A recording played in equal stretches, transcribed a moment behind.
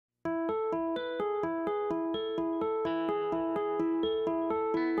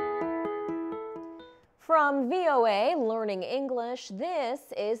From VOA Learning English, this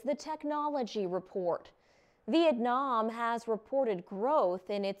is the Technology Report. Vietnam has reported growth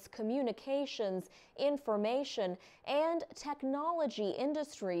in its communications, information, and technology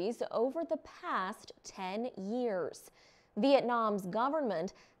industries over the past 10 years. Vietnam's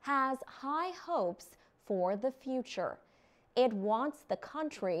government has high hopes for the future. It wants the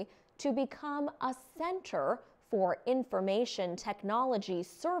country to become a center for information technology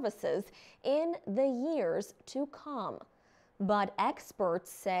services in the years to come. But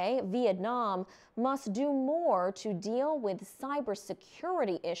experts say Vietnam must do more to deal with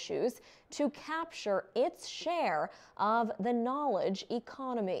cybersecurity issues to capture its share of the knowledge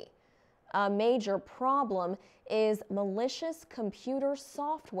economy. A major problem is malicious computer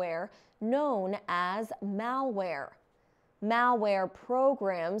software known as malware. Malware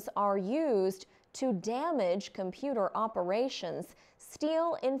programs are used to damage computer operations,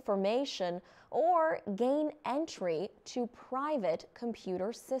 steal information, or gain entry to private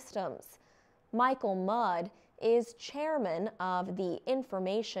computer systems. Michael Mudd is chairman of the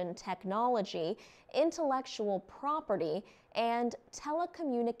Information Technology, Intellectual Property, and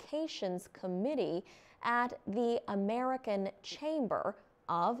Telecommunications Committee at the American Chamber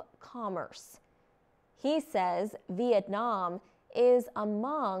of Commerce. He says Vietnam is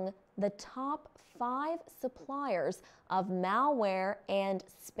among the top 5 suppliers of malware and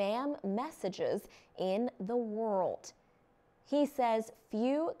spam messages in the world. He says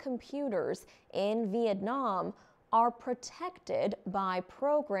few computers in Vietnam are protected by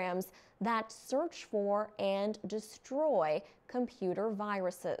programs that search for and destroy computer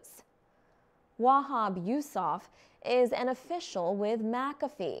viruses. Wahab Yusoff is an official with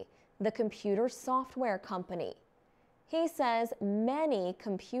McAfee, the computer software company. He says many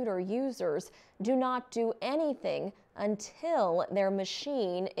computer users do not do anything until their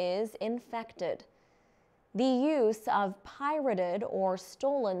machine is infected. The use of pirated or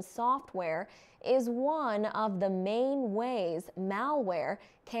stolen software is one of the main ways malware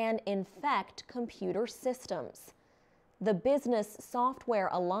can infect computer systems. The Business Software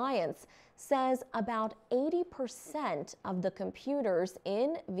Alliance says about 80% of the computers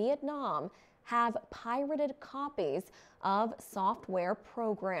in Vietnam have pirated copies of software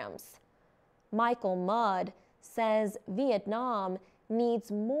programs. Michael Mudd says Vietnam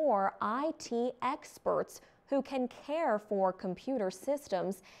needs more IT experts who can care for computer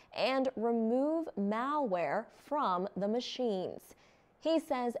systems and remove malware from the machines. He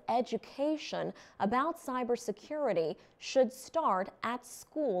says education about cybersecurity should start at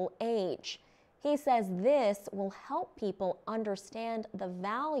school age. He says this will help people understand the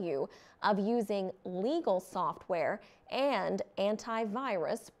value of using legal software and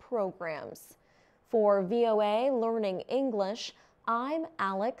antivirus programs. For VOA Learning English, I'm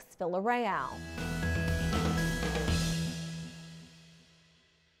Alex Villarreal.